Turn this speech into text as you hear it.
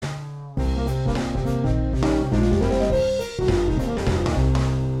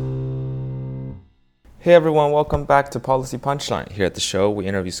Hey everyone, welcome back to Policy Punchline. Here at the show, we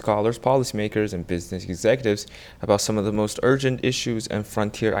interview scholars, policymakers, and business executives about some of the most urgent issues and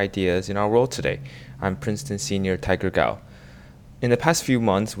frontier ideas in our world today. I'm Princeton senior Tiger Gao. In the past few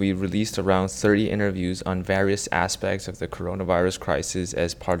months, we released around 30 interviews on various aspects of the coronavirus crisis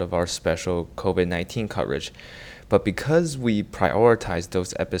as part of our special COVID-19 coverage. But because we prioritized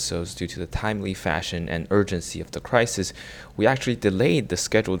those episodes due to the timely fashion and urgency of the crisis, we actually delayed the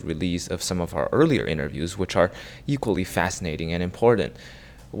scheduled release of some of our earlier interviews, which are equally fascinating and important.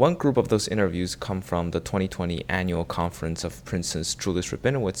 One group of those interviews come from the 2020 annual conference of Princeton's Julius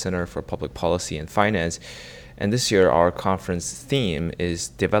Rabinowitz Center for Public Policy and Finance. And this year, our conference theme is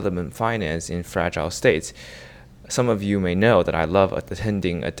Development Finance in Fragile States. Some of you may know that I love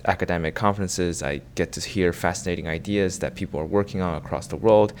attending academic conferences. I get to hear fascinating ideas that people are working on across the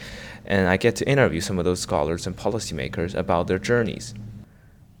world, and I get to interview some of those scholars and policymakers about their journeys.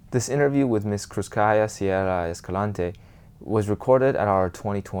 This interview with Ms. Cruzcaya Sierra Escalante was recorded at our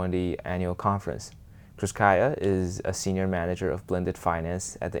 2020 annual conference. Cruzcaya is a senior manager of blended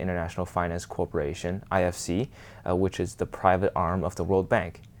finance at the International Finance Corporation, IFC, which is the private arm of the World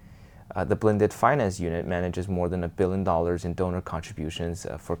Bank. The Blended Finance Unit manages more than $1 billion in donor contributions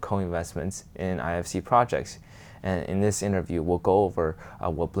for co-investments in IFC projects. And in this interview, we'll go over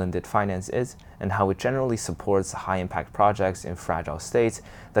what blended finance is and how it generally supports high-impact projects in fragile states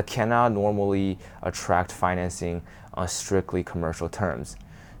that cannot normally attract financing on strictly commercial terms.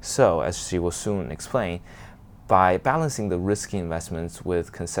 So, as she will soon explain, by balancing the risky investments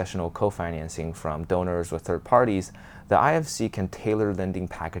with concessional co-financing from donors or third parties, the IFC can tailor lending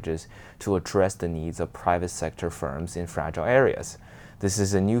packages to address the needs of private sector firms in fragile areas. This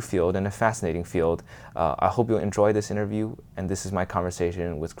is a new field and a fascinating field. I hope you'll enjoy this interview, and this is my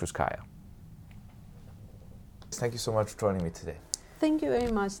conversation with Cruzcaya. Thank you so much for joining me today. Thank you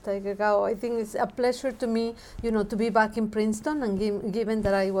very much, Tiger Gao. I think it's a pleasure to me, to be back in Princeton, and given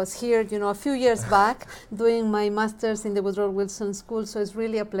that I was here, a few years back doing my master's in the Woodrow Wilson School, so it's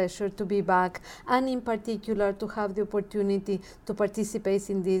really a pleasure to be back, and in particular to have the opportunity to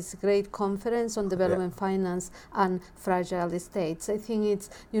participate in this great conference on development finance and fragile states. I think it's,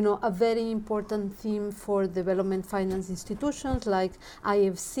 a very important theme for development finance institutions like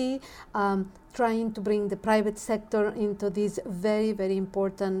IFC, trying to bring the private sector into these very, very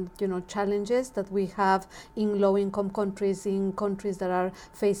important, challenges that we have in low-income countries, in countries that are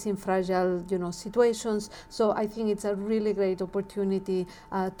facing fragile, situations. So I think it's a really great opportunity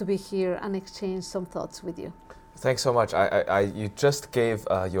to be here and exchange some thoughts with you. Thanks so much. You just gave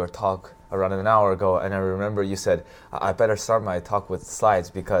your talk around an hour ago, and I remember you said, I better start my talk with slides,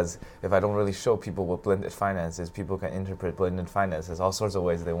 because if I don't really show people what blended finance is, people can interpret blended finance as all sorts of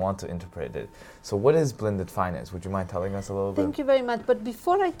ways they want to interpret it. So what is blended finance? Would you mind telling us a little bit? Thank you very much. But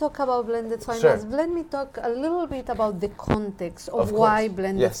before I talk about blended finance, let me talk a little bit about the context of why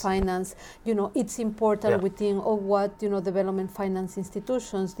blended finance, it's important within of what, development finance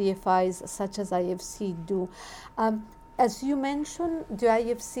institutions, DFIs, such as IFC do. As you mentioned, the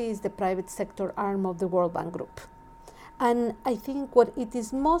IFC is the private sector arm of the World Bank Group. And I think what it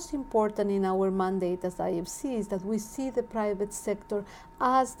is most important in our mandate as IFC is that we see the private sector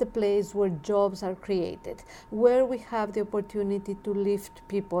as the place where jobs are created, where we have the opportunity to lift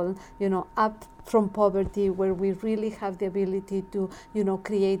people, up from poverty, where we really have the ability to,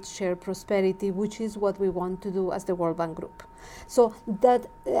 create shared prosperity, which is what we want to do as the World Bank Group. So that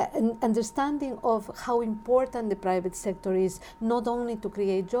understanding of how important the private sector is, not only to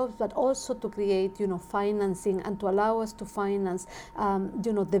create jobs, but also to create, financing and to allow us to finance,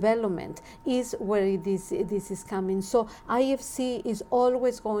 development, is where this is coming. So IFC is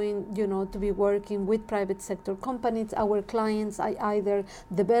always going, to be working with private sector companies. Our clients are either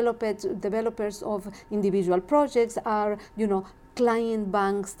developers of individual projects, are, client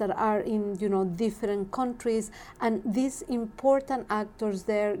banks that are in different countries, and these important actors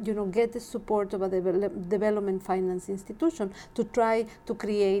there get the support of a development finance institution to try to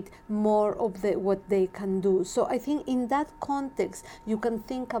create more of what they can do. So I think in that context you can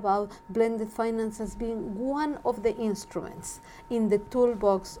think about blended finance as being one of the instruments in the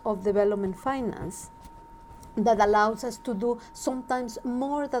toolbox of development finance that allows us to do sometimes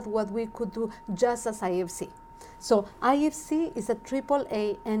more than what we could do just as IFC. So IFC is a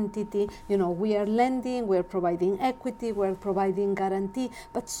AAA entity. We are lending, we're providing equity, we're providing guarantee,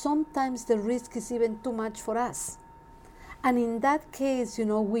 but sometimes the risk is even too much for us. And in that case,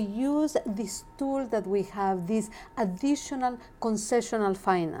 we use this tool that we have, this additional concessional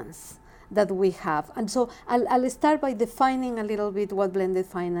finance. that we have. And so I'll start by defining a little bit what blended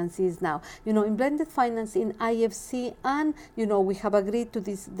finance is now. In blended finance in IFC, and we have agreed to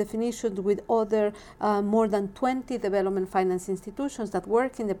this definition with other more than 20 development finance institutions that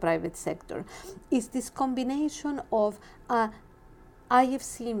work in the private sector, is this combination of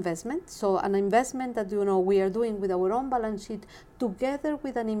IFC investment, so an investment that we are doing with our own balance sheet, together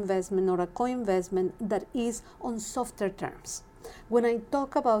with an investment or a co-investment that is on softer terms. When I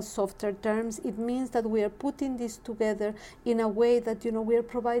talk about softer terms, it means that we are putting this together in a way that we are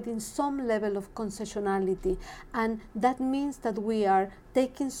providing some level of concessionality, and that means that we are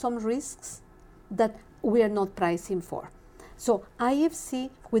taking some risks that we are not pricing for. So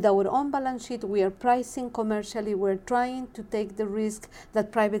IFC, with our own balance sheet, we are pricing commercially. We're trying to take the risk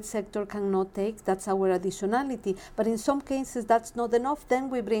that private sector cannot take. That's our additionality. But in some cases, that's not enough.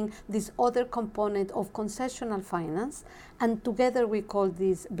 Then we bring this other component of concessional finance, and together we call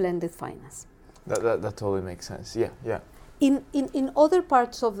this blended finance. That totally makes sense. Yeah. In other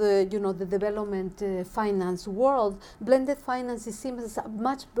parts of the the development finance world, blended finance is seen as a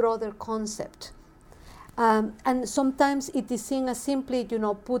much broader concept. And sometimes it is seen as simply,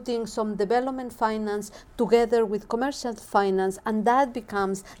 putting some development finance together with commercial finance, and that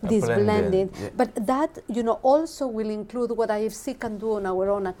becomes this blended. Yeah. But that, also will include what IFC can do on our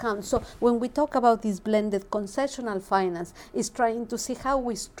own account. So when we talk about this blended concessional finance, is trying to see how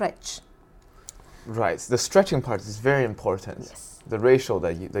we stretch. Right. The stretching part is very important. Yes. The ratio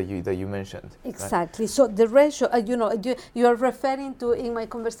that you mentioned. Exactly. Right? So the ratio, you are referring to, in my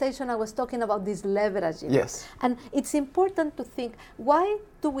conversation, I was talking about this leveraging. Yes. And it's important to think, why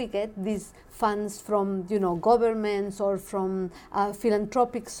do we get these funds from, governments or from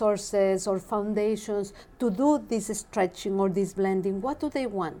philanthropic sources or foundations to do this stretching or this blending? What do they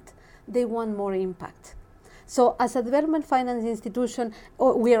want? They want more impact. So as a development finance institution,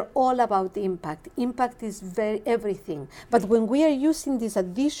 we are all about impact. Impact is everything. But when we are using these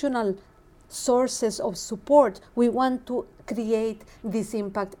additional sources of support, we want to create this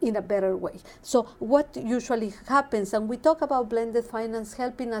impact in a better way. So what usually happens, and we talk about blended finance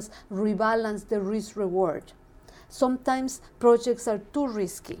helping us rebalance the risk reward. Sometimes projects are too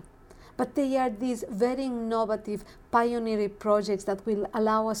risky, but they are these very innovative, pioneering projects that will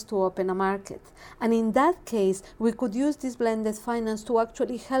allow us to open a market. And in that case, we could use this blended finance to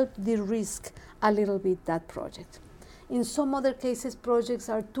actually help de-risk a little bit that project. In some other cases, projects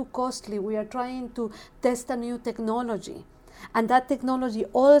are too costly. We are trying to test a new technology. And that technology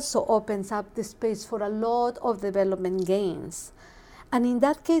also opens up the space for a lot of development gains. And in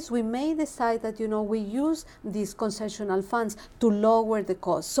that case, we may decide that, we use these concessional funds to lower the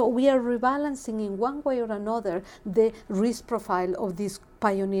cost. So we are rebalancing in one way or another the risk profile of these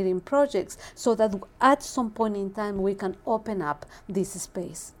pioneering projects, so that at some point in time we can open up this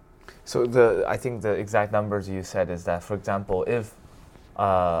space. So I think the exact numbers you said is that, for example, if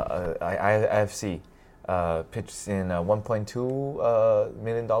IFC pitched in $1.2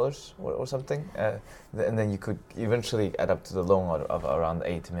 million or something, and then you could eventually add up to the loan of around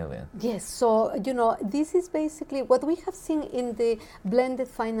 $8 million. Yes, so this is basically what we have seen in the blended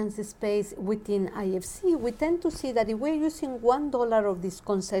finance space within IFC. We tend to see that if we're using $1 of this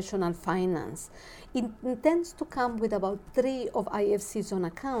concessional finance, it tends to come with about 3 of IFC's on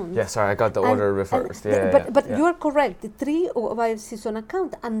account. Yeah, sorry, I got the order reversed. But you are correct, 3 of IFC's on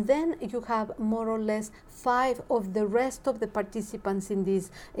account, and then you have more or less 5 of the rest of the participants in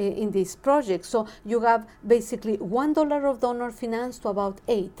this project. So you have basically $1 of donor finance to about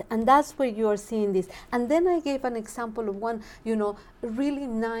 8, and that's where you are seeing this. And then I gave an example of one, really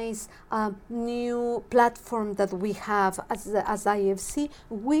nice new platform that we have as IFC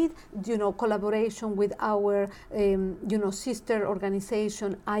with, collaboration with our, sister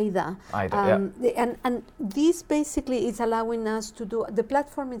organization, IDA. And this basically is allowing us to do, the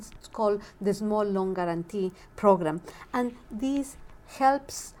platform is called the Small Loan Guarantee Program. And this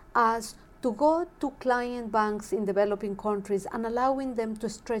helps us to go to client banks in developing countries and allowing them to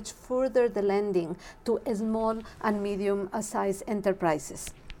stretch further the lending to small and medium-sized enterprises.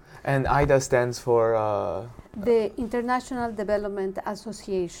 And IDA stands for? The International Development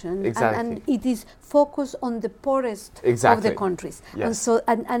Association. Exactly. And it is focused on the poorest of the countries. Yes. And so,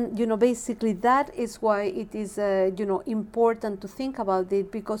 and basically that is why it is, important to think about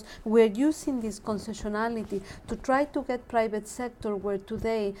it, because we're using this concessionality to try to get private sector where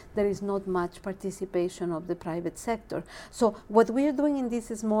today there is not much participation of the private sector. So what we're doing in this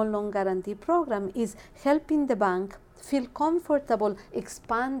Small Loan Guarantee Program is helping the bank feel comfortable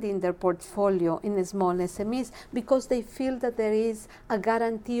expanding their portfolio in small SMEs because they feel that there is a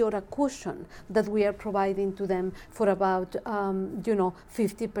guarantee or a cushion that we are providing to them for about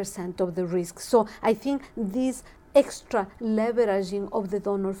 50% of the risk. So I think this extra leveraging of the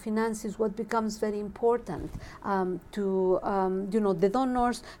donor finance is what becomes very important to the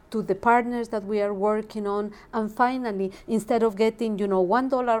donors, to the partners that we are working on, and finally, instead of getting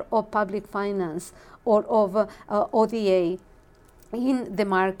 $1 of public finance or of ODA in the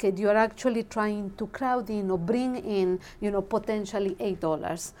market, you are actually trying to crowd in or bring in, potentially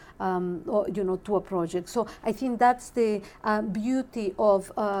 $8, to a project. So I think that's the beauty of,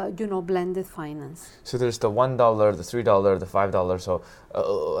 blended finance. So there's the $1, the $3, the $5. So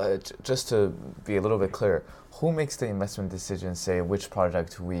just to be a little bit clear, who makes the investment decision, say which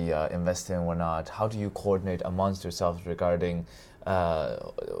project we invest in or not? How do you coordinate amongst yourselves regarding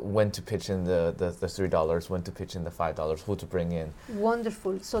when to pitch in the $3, when to pitch in the $5, who to bring in?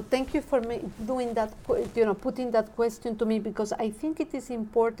 Wonderful. So thank you for doing that, putting that question to me, because I think it is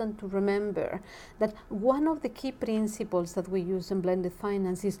important to remember that one of the key principles that we use in blended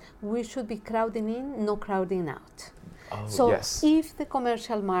finance is we should be crowding in, not crowding out. Oh, so yes. If the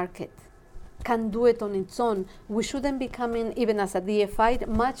commercial market can do it on its own, we shouldn't be coming, even as a DFI,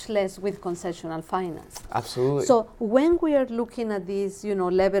 much less with concessional finance. Absolutely. So when we are looking at this,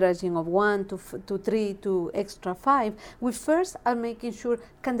 leveraging of 1 to 3 to extra 5, we first are making sure,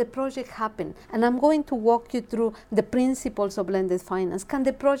 can the project happen? And I'm going to walk you through the principles of blended finance. Can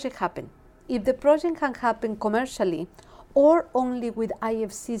the project happen? If the project can happen commercially, or only with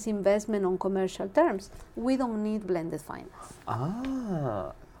IFC's investment on commercial terms, we don't need blended finance.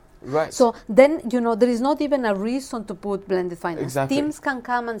 Right. So then, there is not even a reason to put blended finance. Exactly. Teams can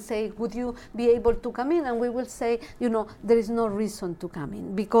come and say, would you be able to come in? And we will say, there is no reason to come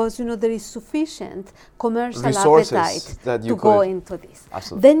in because, there is sufficient commercial resources appetite to go into this.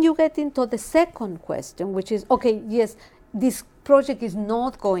 Absolutely. Then you get into the second question, which is, okay, yes, this project is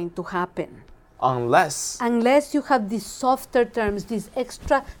not going to happen. Unless you have these softer terms, this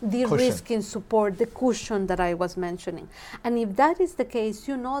extra de-risking support, the cushion that I was mentioning. And if that is the case,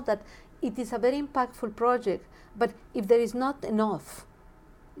 you know that it is a very impactful project, but if there is not enough,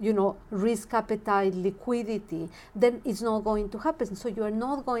 risk appetite, liquidity, then it's not going to happen. So you are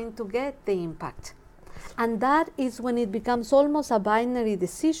not going to get the impact. And that is when it becomes almost a binary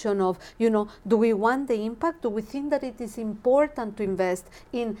decision of, do we want the impact? Do we think that it is important to invest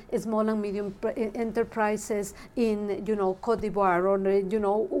in small and medium enterprises in, Cote d'Ivoire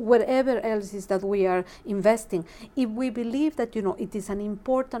or, wherever else is that we are investing? If we believe that, it is an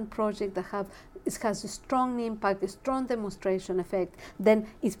important project that has a strong impact, a strong demonstration effect, then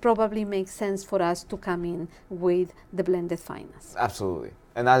it probably makes sense for us to come in with the blended finance. Absolutely.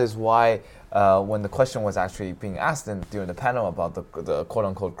 And that is why when the question was actually being asked during the panel about the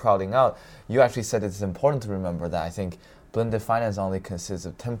quote-unquote crowding out, you actually said it's important to remember that I think blended finance only consists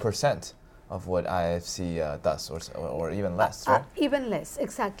of 10% of what IFC does, or even less, right? Even less,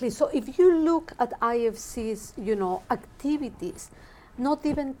 exactly. So if you look at IFC's, activities, not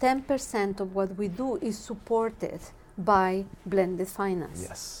even 10% of what we do is supported by blended finance.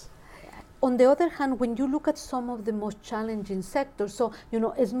 Yes. On the other hand, when you look at some of the most challenging sectors, so,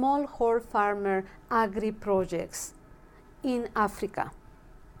 smallholder farmer agri projects in Africa,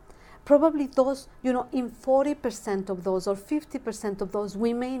 probably those, in 40% of those or 50% of those,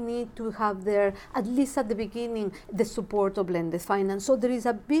 we may need to have there, at least at the beginning, the support of blended finance. So there is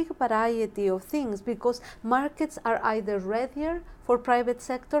a big variety of things because markets are either readier for private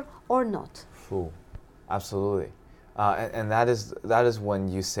sector or not. True, absolutely. And that is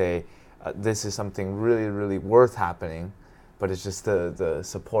when you say, this is something really, really worth happening, but it's just the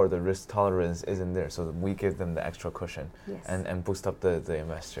support, the risk tolerance isn't there. So we give them the extra cushion. Yes. and boost up the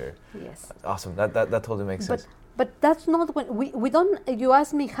investor. Yes. Awesome. That totally makes sense. But that's not when we don't. You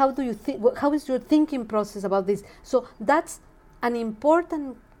ask me how do you think? How is your thinking process about this? So that's an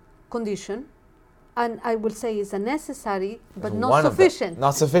important condition. And I will say is a necessary, but not sufficient.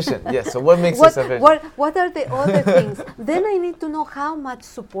 Not sufficient, yes. So what makes it sufficient? What are the other things? Then I need to know how much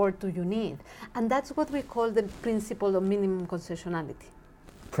support do you need. And that's what we call the principle of minimum concessionality.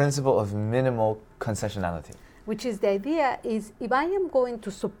 Principle of minimal concessionality. Which is the idea is if I am going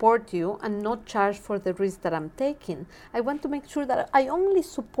to support you and not charge for the risk that I'm taking, I want to make sure that I only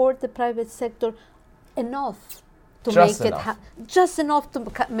support the private sector enough to just make enough. Just enough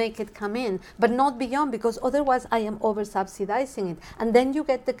to make it come in, but not beyond, because otherwise I am over subsidizing it. And then you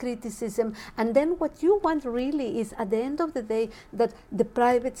get the criticism. And then what you want really is, at the end of the day, that the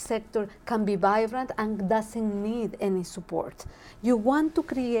private sector can be vibrant and doesn't need any support. You want to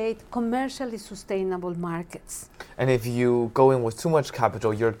create commercially sustainable markets. And if you go in with too much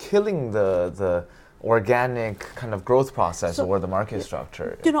capital, you're killing the organic kind of growth process or the market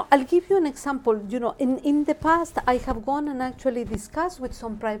structure. I'll give you an example. In the past, I have gone and actually discussed with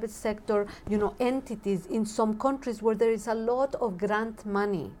some private sector, entities in some countries where there is a lot of grant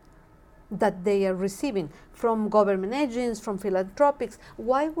money that they are receiving from government agents, from philanthropics.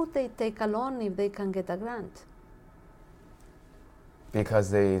 Why would they take a loan if they can get a grant?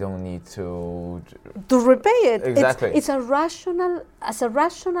 Because they don't need to repay it. Exactly. It's a rational, as a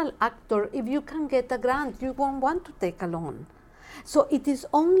rational actor, if you can get a grant, you won't want to take a loan. So it is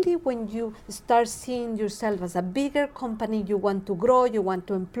only when you start seeing yourself as a bigger company, you want to grow, you want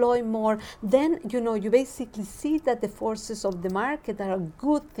to employ more, then you basically see that the forces of the market are a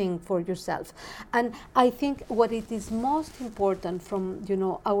good thing for yourself. And I think what it is most important from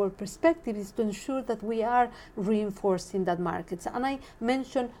our perspective is to ensure that we are reinforcing that markets. And I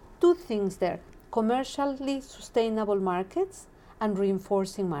mentioned two things there: commercially sustainable markets and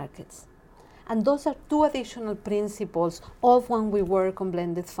reinforcing markets. And those are two additional principles of when we work on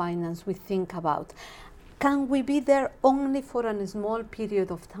blended finance, we think about. Can we be there only for a small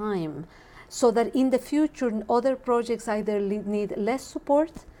period of time, so that in the future other projects either need less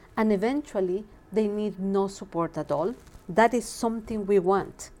support and eventually they need no support at all? That is something we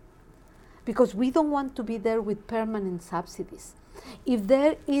want, because we don't want to be there with permanent subsidies. If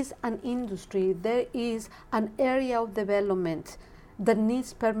there is an industry, there is an area of development that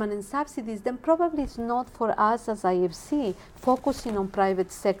needs permanent subsidies, then probably it's not for us as IFC focusing on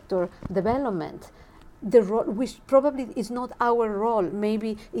private sector development. The role, which probably is not our role.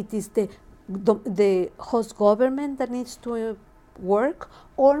 Maybe it is the host government that needs to work,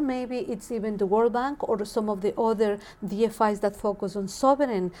 or maybe it's even the World Bank or some of the other DFIs that focus on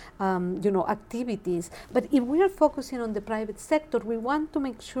sovereign activities. But if we are focusing on the private sector, we want to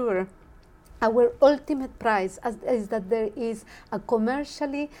make sure our ultimate prize is that there is a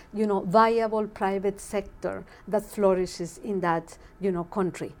commercially, viable private sector that flourishes in that,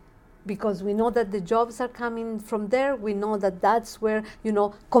 country. Because we know that the jobs are coming from there. We know that that's where,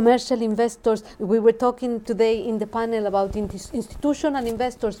 commercial investors, we were talking today in the panel about institutional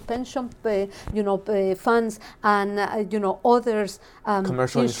investors, pension, funds, and, others,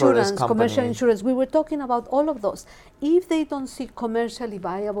 commercial insurance. We were talking about all of those. If they don't see commercially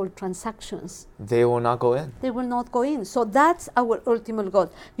viable transactions, they will not go in. They will not go in. So that's our ultimate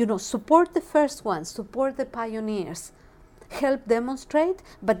goal. Support the first ones, support the pioneers, help demonstrate,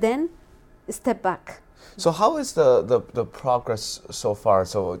 but then step back. So how is the progress so far?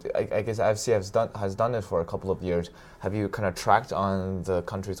 So I guess IFC has done it for a couple of years. Have you kind of tracked on the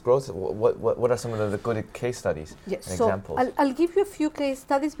country's growth? What are some of the good case studies and examples? I'll give you a few case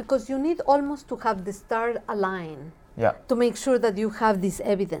studies, because you need almost to have the stars align to make sure that you have this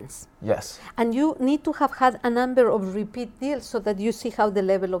evidence. Yes. And you need to have had a number of repeat deals so that you see how the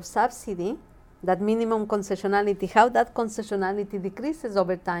level of subsidy, that minimum concessionality, how that concessionality decreases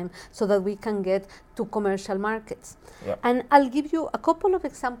over time, so that we can get to commercial markets. Yep. And I'll give you a couple of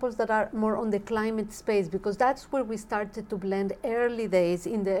examples that are more on the climate space, because that's where we started to blend early days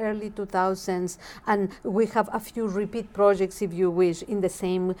in the early 2000s, and we have a few repeat projects, if you wish, in the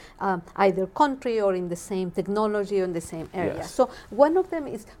same either country or in the same technology or in the same area. Yes. So one of them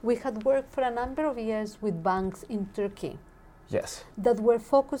is we had worked for a number of years with banks in Turkey. Yes. That were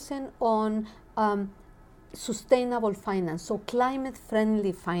focusing on sustainable finance, so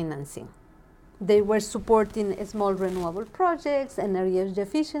climate-friendly financing. They were supporting small renewable projects, energy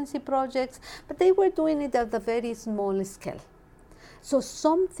efficiency projects, but they were doing it at a very small scale. So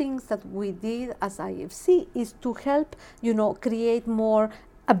some things that we did as IFC is to help, create more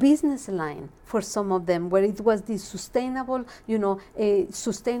a business line for some of them, where it was these sustainable,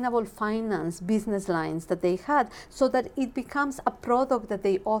 sustainable finance business lines that they had, so that it becomes a product that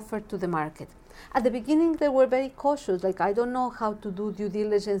they offer to the market. At the beginning, they were very cautious, like, I don't know how to do due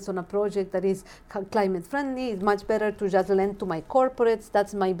diligence on a project that is climate friendly. It's much better to just lend to my corporates.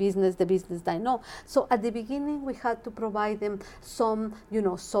 That's my business, the business that I know. So at the beginning, we had to provide them some,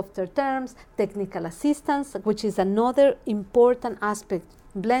 softer terms, technical assistance, which is another important aspect.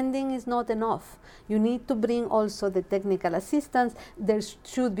 Blending is not enough. You need to bring also the technical assistance. There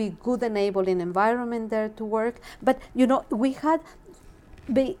should be good enabling environment there to work. But, we had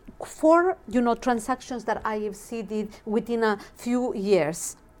 4 transactions that IFC did within a few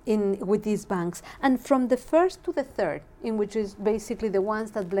years with these banks. And from the first to the third, in which is basically the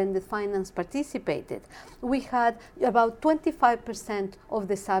ones that blended finance participated, we had about 25% of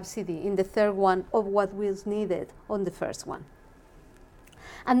the subsidy in the third one of what was needed on the first one.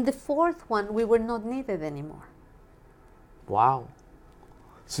 And the fourth one, we were not needed anymore. Wow.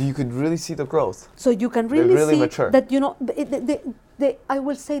 So you could really see the growth. So you can really see mature. That, I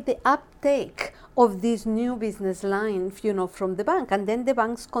will say the uptake of this new business line, from the bank, and then the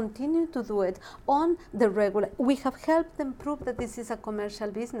banks continue to do it on the regular. We have helped them prove that this is a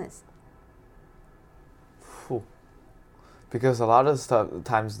commercial business. Because a lot of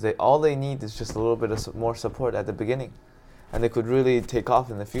times, all they need is just a little bit of more support at the beginning, and they could really take off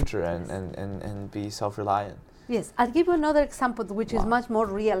in the future and be self-reliant. Yes, I'll give you another example, which is much more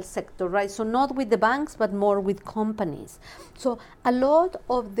real sector, right? So not with the banks, but more with companies. So a lot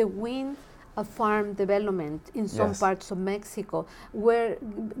of the wind farm development in some parts of Mexico were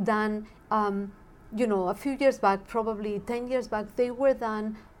done, a few years back, probably 10 years back, they were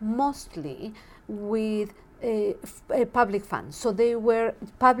done mostly with public funds. So they were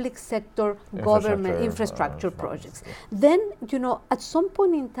public sector government infrastructure projects. Then, at some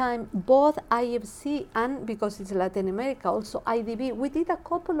point in time, both IFC and, because it's Latin America, also IDB, we did a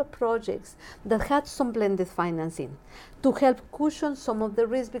couple of projects that had some blended financing to help cushion some of the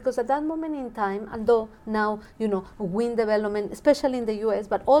risk, because at that moment in time, although now, wind development, especially in the US,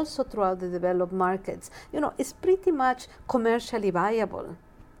 but also throughout the developed markets, is pretty much commercially viable.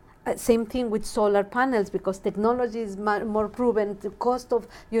 Same thing with solar panels, because technology is more proven, the cost of,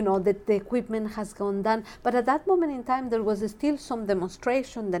 the equipment has gone down. But at that moment in time, there was still some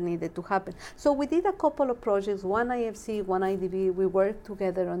demonstration that needed to happen. So we did a couple of projects, one IFC, one IDB, we worked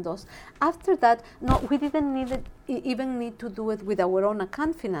together on those. After that, we didn't even need to do it with our own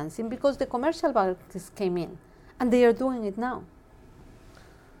account financing, because the commercial banks came in, and they are doing it now.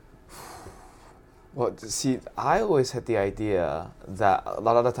 Well, see, I always had the idea that a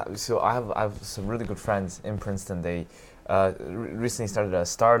lot of the time, so I have some really good friends in Princeton. They recently started a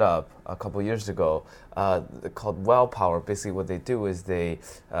startup a couple years ago called Well Power. Basically what they do is they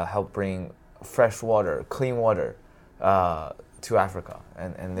help bring fresh water, clean water to Africa.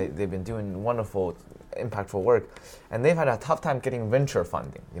 And they've been doing wonderful, impactful work. And they've had a tough time getting venture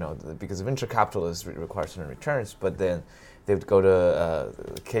funding, because venture capitalists require certain returns, but then they would go to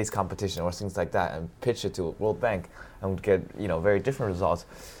a case competition or things like that and pitch it to World Bank and would get very different results.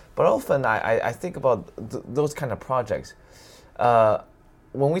 But often I think about those kind of projects.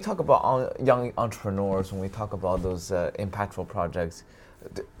 When we talk about young entrepreneurs, when we talk about those impactful projects,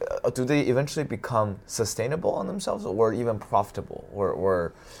 do they eventually become sustainable on themselves or even profitable?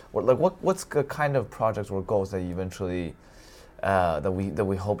 Or like what's the kind of projects or goals that you eventually that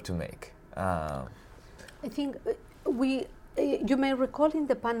we hope to make? I think you may recall in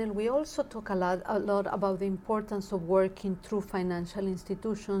the panel, we also talk a lot about the importance of working through financial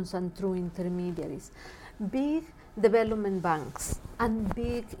institutions and through intermediaries. Big development banks and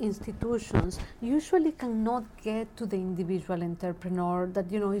big institutions usually cannot get to the individual entrepreneur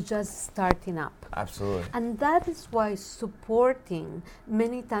that is just starting up. Absolutely. And that is why supporting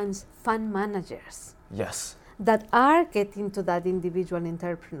many times fund managers. Yes. That are getting to that individual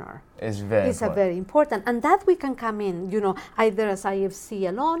entrepreneur is very important. And that we can come in, either as IFC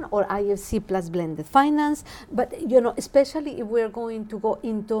alone or IFC plus blended finance. But, especially if we're going to go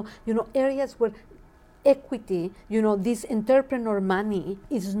into, areas where equity, this entrepreneur money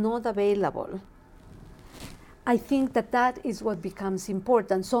is not available. I think that is what becomes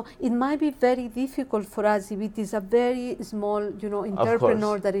important. So it might be very difficult for us if it is a very small,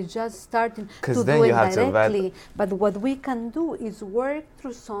 entrepreneur that is just starting to do it directly. But what we can do is work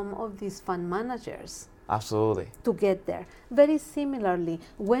through some of these fund managers. Absolutely. To get there. Very similarly,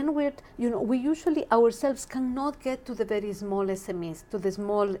 when we usually ourselves cannot get to the very small SMEs, to the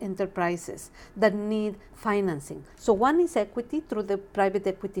small enterprises that need financing. So one is equity through the private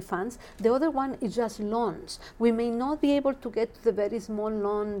equity funds. The other one is just loans. We may not be able to get to the very small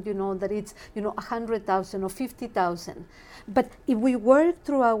loan, that it's, 100,000 or 50,000. But if we work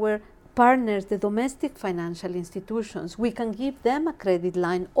through our partners, the domestic financial institutions, we can give them a credit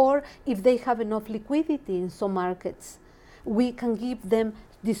line, or if they have enough liquidity in some markets, we can give them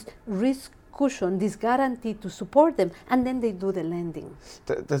this risk cushion, this guarantee to support them, and then they do the lending.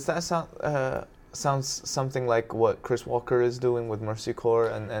 Does that sounds something like what Chris Walker is doing with Mercy Corps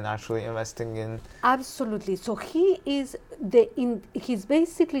and actually investing in? Absolutely. So he's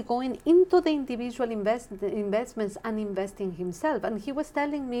basically going into the individual investments and investing himself. And he was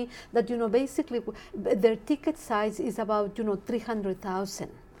telling me that basically their ticket size is about 300,000.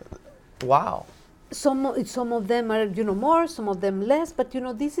 Wow. some of them are, more, some of them less, but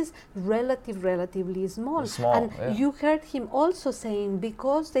this is relatively small. And you heard him also saying,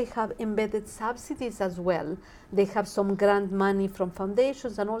 because they have embedded subsidies as well, they have some grant money from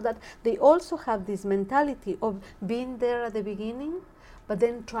foundations and all that, they also have this mentality of being there at the beginning, but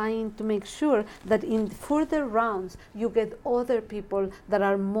then trying to make sure that in further rounds you get other people that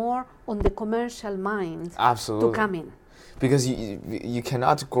are more on the commercial mind to come in. Because you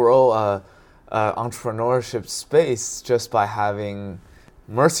cannot grow entrepreneurship space just by having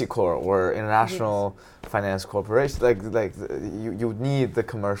Mercy Corps or International Finance Corporation. Like you need the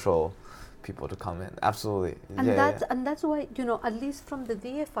commercial people to come in. Absolutely. And that's why, at least from the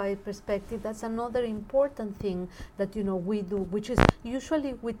DFI perspective, that's another important thing that we do, which is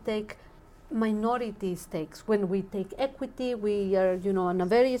usually we take minority stakes. When we take equity, we are on a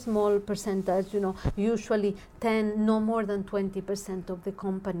very small percentage, usually 10, no more than 20% of the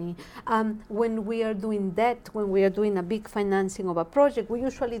company. When we are doing debt, when we are doing a big financing of a project, we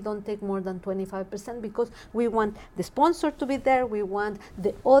usually don't take more than 25% because we want the sponsor to be there, we want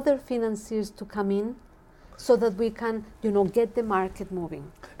the other financiers to come in, so that we can, get the market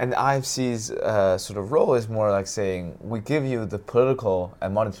moving. And the IFC's sort of role is more like saying, we give you the political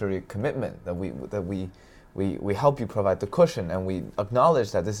and monetary commitment that we help you provide the cushion, and we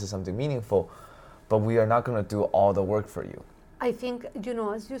acknowledge that this is something meaningful, but we are not going to do all the work for you. I think,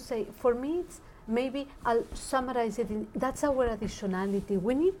 as you say, for me, it's maybe I'll summarize it that's our additionality.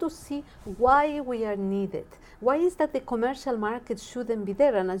 We need to see why we are needed. Why is that the commercial market shouldn't be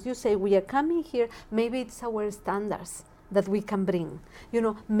there? And as you say, we are coming here, maybe it's our standards that we can bring.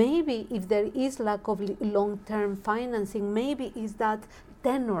 Maybe if there is lack of long-term financing, maybe is that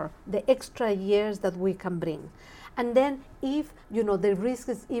tenor, the extra years that we can bring. And then if, the risk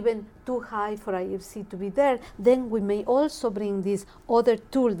is even too high for IFC to be there, then we may also bring this other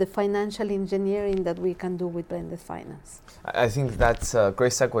tool, the financial engineering that we can do with blended finance. I think that's a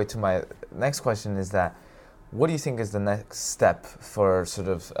great segue to my next question, is that what do you think is the next step for sort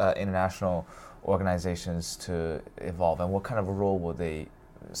of international organizations to evolve, and what kind of a role will they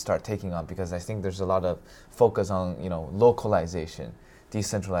start taking on? Because I think there's a lot of focus on, localization,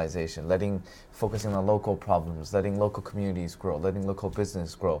 decentralization, focusing on local problems, letting local communities grow, letting local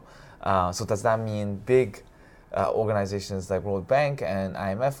business grow. So does that mean big organizations like World Bank and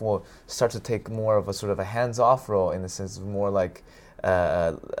IMF will start to take more of a sort of a hands-off role, in the sense of more like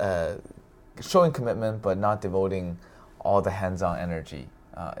showing commitment but not devoting all the hands-on energy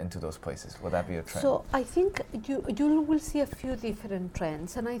into those places? Will that be a trend? So I think you will see a few different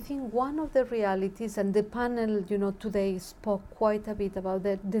trends, and I think one of the realities, and the panel today spoke quite a bit about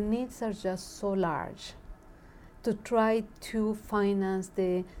that, the needs are just so large to try to finance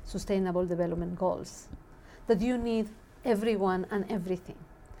the Sustainable Development Goals that you need everyone and everything.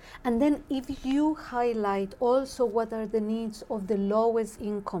 And then if you highlight also what are the needs of the lowest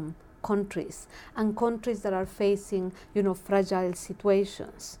income countries and countries that are facing, fragile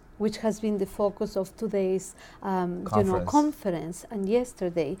situations, which has been the focus of today's, conference and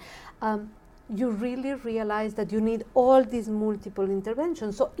yesterday, you really realize that you need all these multiple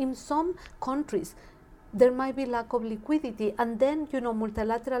interventions. So in some countries, there might be lack of liquidity, and then,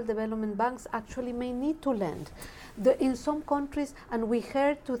 multilateral development banks actually may need to lend. In some countries, and we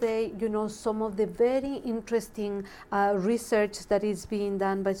heard today, some of the very interesting research that is being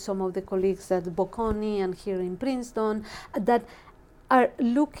done by some of the colleagues at Bocconi and here in Princeton, that are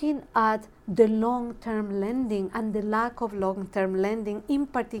looking at the long-term lending and the lack of long-term lending, in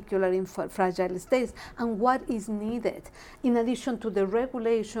particular in fragile states, and what is needed. In addition to the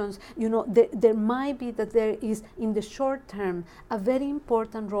regulations, there might be that there is, in the short term, a very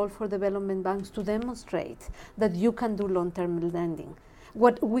important role for development banks to demonstrate that you can do long-term lending.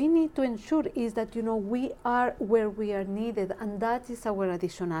 What we need to ensure is that, we are where we are needed, and that is our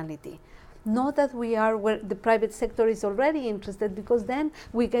additionality. Not that we are where the private sector is already interested, because then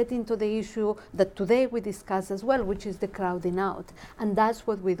we get into the issue that today we discuss as well, which is the crowding out. And that's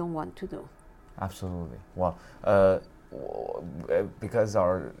what we don't want to do. Absolutely. Well, because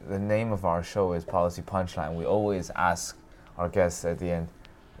the name of our show is Policy Punchline, we always ask our guests at the end,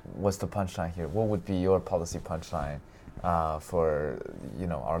 what's the punchline here? What would be your policy punchline for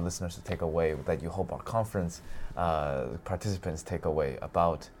our listeners to take away, that you hope our conference participants take away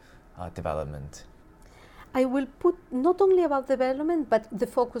about development? I will put not only about development, but the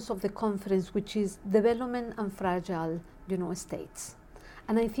focus of the conference, which is development and fragile, states.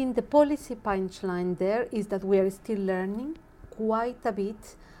 And I think the policy punchline there is that we are still learning quite a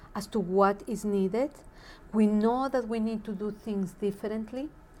bit as to what is needed. We know that we need to do things differently.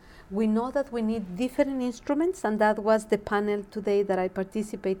 We know that we need different instruments, and that was the panel today that I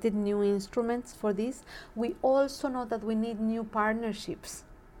participated, new instruments for this. We also know that we need new partnerships.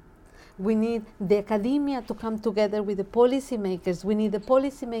 We need the academia to come together with the policymakers. We need the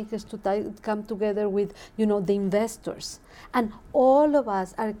policymakers to come together with, the investors. And all of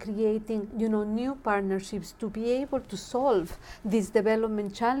us are creating, new partnerships to be able to solve these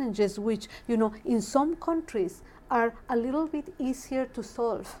development challenges, which, in some countries are a little bit easier to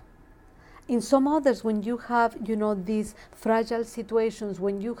solve. In some others, when you have, these fragile situations,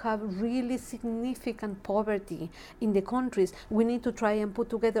 when you have really significant poverty in the countries, we need to try and put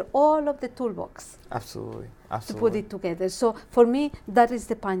together all of the toolbox. Absolutely. To put it together. So for me, that is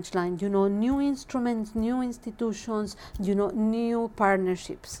the punchline. New instruments, new institutions, new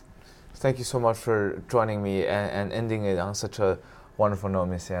partnerships. Thank you so much for joining me and ending it on such a wonderful note,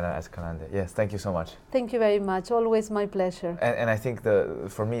 Ms. Siena Escalante. Yes, thank you so much. Thank you very much. Always my pleasure. And I think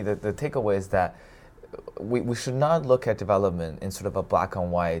for me, the takeaway is that we should not look at development in sort of a black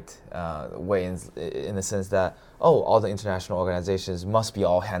and white way in the sense that, all the international organizations must be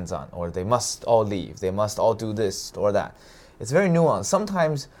all hands-on, or they must all leave, they must all do this or that. It's very nuanced.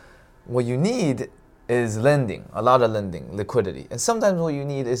 Sometimes what you need is lending, a lot of lending, liquidity. And sometimes what you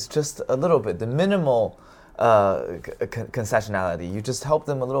need is just a little bit, the minimal concessionality. You just help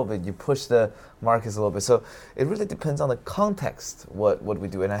them a little bit, you push the markets a little bit. So it really depends on the context what we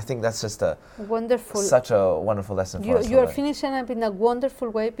do, and I think that's just such a wonderful lesson for us. You are finishing up in a wonderful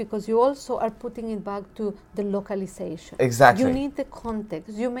way, because you also are putting it back to the localization. Exactly. You need the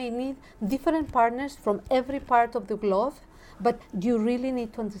context. You may need different partners from every part of the globe, but you really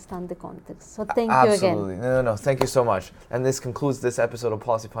need to understand the context. So thank you again. Absolutely. No. Thank you so much. And this concludes this episode of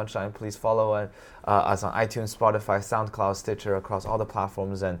Policy Punchline. Please follow us on iTunes, Spotify, SoundCloud, Stitcher, across all the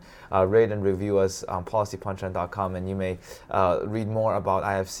platforms, and rate and review us on policypunchline.com. And you may read more about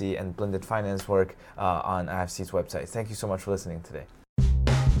IFC and blended finance work on IFC's website. Thank you so much for listening today.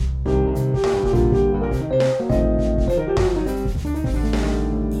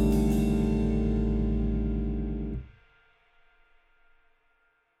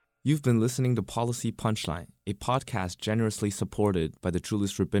 You've been listening to Policy Punchline, a podcast generously supported by the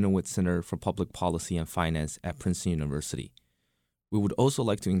Julius Rabinowitz Center for Public Policy and Finance at Princeton University. We would also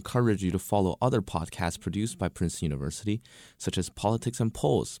like to encourage you to follow other podcasts produced by Princeton University, such as Politics and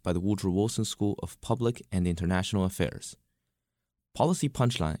Polls by the Woodrow Wilson School of Public and International Affairs. Policy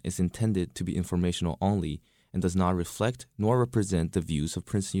Punchline is intended to be informational only and does not reflect nor represent the views of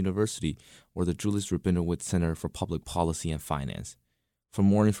Princeton University or the Julius Rabinowitz Center for Public Policy and Finance. For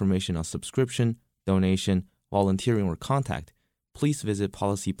more information on subscription, donation, volunteering, or contact, please visit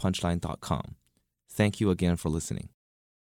policypunchline.com. Thank you again for listening.